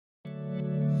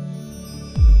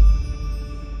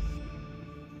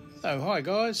So hi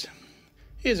guys,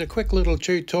 here's a quick little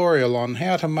tutorial on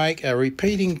how to make a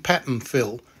repeating pattern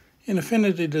fill in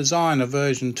Affinity Designer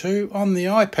version 2 on the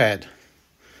iPad.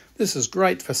 This is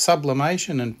great for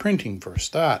sublimation and printing for a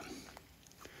start.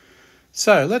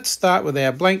 So let's start with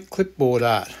our blank clipboard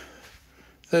art.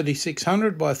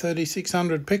 3600 by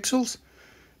 3600 pixels.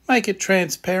 Make it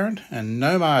transparent and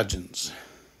no margins.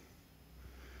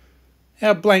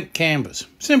 Our blank canvas,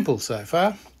 simple so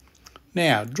far.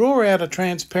 Now draw out a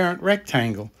transparent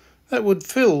rectangle that would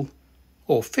fill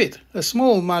or fit a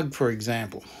small mug, for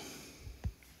example.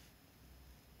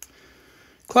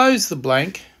 Close the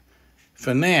blank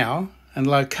for now and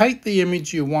locate the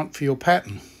image you want for your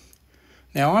pattern.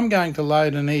 Now I'm going to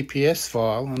load an EPS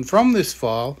file, and from this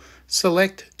file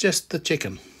select just the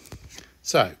chicken.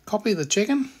 So copy the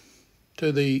chicken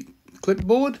to the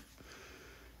clipboard.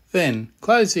 Then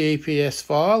close the EPS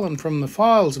file, and from the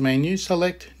Files menu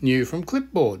select New from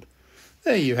Clipboard.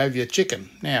 There you have your chicken.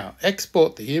 Now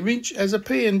export the image as a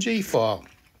PNG file.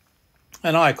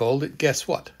 And I called it, guess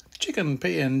what? Chicken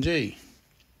PNG.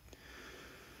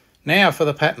 Now for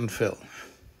the pattern fill.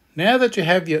 Now that you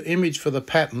have your image for the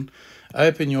pattern,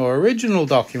 open your original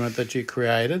document that you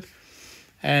created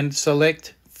and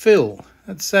select Fill.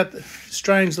 That's that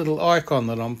strange little icon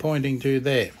that I'm pointing to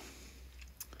there.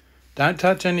 Don't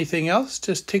touch anything else,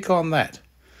 just tick on that.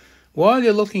 While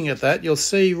you're looking at that, you'll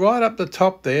see right up the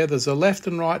top there's a left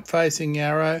and right facing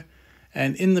arrow,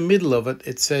 and in the middle of it,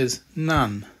 it says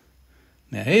None.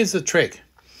 Now here's the trick.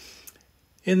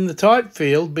 In the type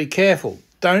field, be careful.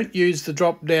 Don't use the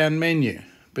drop down menu,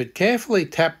 but carefully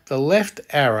tap the left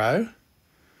arrow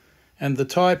and the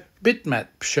type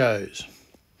bitmap shows.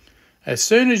 As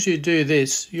soon as you do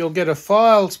this, you'll get a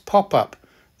Files pop-up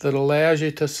that allows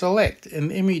you to select an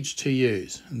image to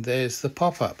use. And there's the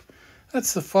pop-up.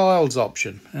 That's the Files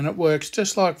option, and it works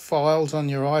just like Files on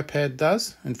your iPad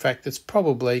does. In fact,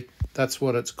 that's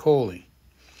what it's calling.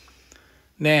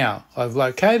 Now, I've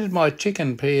located my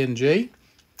chicken PNG.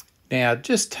 Now,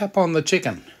 just tap on the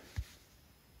chicken.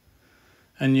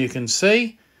 And you can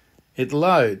see it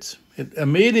loads. It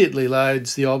immediately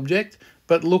loads the object,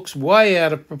 but looks way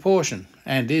out of proportion,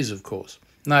 and is, of course.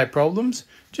 No problems.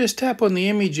 Just tap on the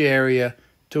image area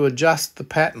to adjust the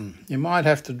pattern. You might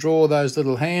have to draw those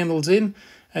little handles in,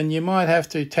 and you might have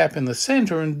to tap in the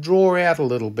center and draw out a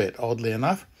little bit, oddly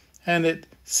enough, and it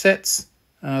sets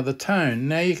the tone.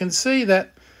 Now you can see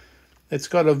that it's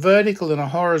got a vertical and a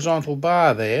horizontal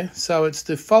bar there, so it's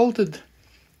defaulted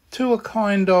to a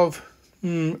kind of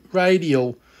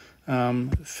radial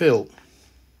fill.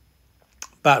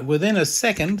 But within a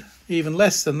second, even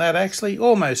less than that actually,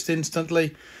 almost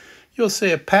instantly, you'll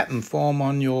see a pattern form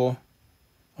on your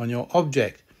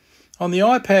object. On the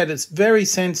iPad it's very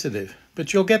sensitive,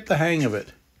 but you'll get the hang of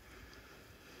it.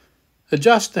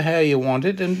 Adjust to how you want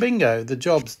it and bingo, the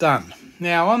job's done.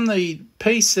 Now on the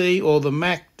PC or the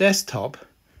Mac desktop,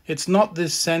 it's not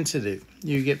this sensitive.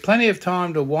 You get plenty of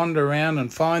time to wander around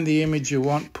and find the image you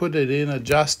want, put it in,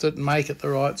 adjust it, make it the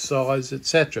right size,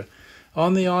 etc.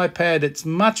 On the iPad it's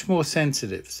much more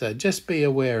sensitive, so just be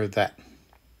aware of that.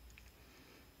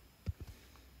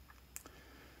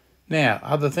 Now,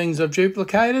 other things I've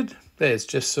duplicated, there's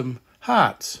just some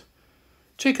hearts.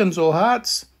 Chickens or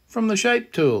hearts from the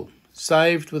Shape tool,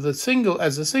 saved with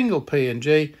as a single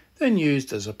PNG, then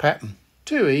used as a pattern.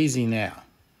 Too easy now.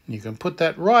 You can put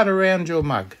that right around your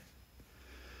mug.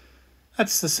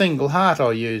 That's the single heart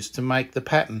I used to make the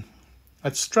pattern.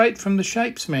 That's straight from the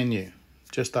Shapes menu.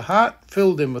 Just a heart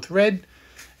filled in with red,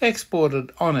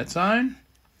 exported on its own,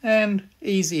 and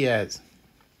easy as.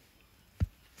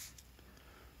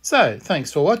 So,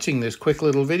 thanks for watching this quick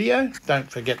little video. Don't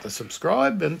forget to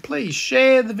subscribe, and please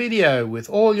share the video with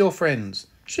all your friends.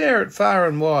 Share it far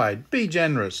and wide. Be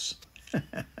generous.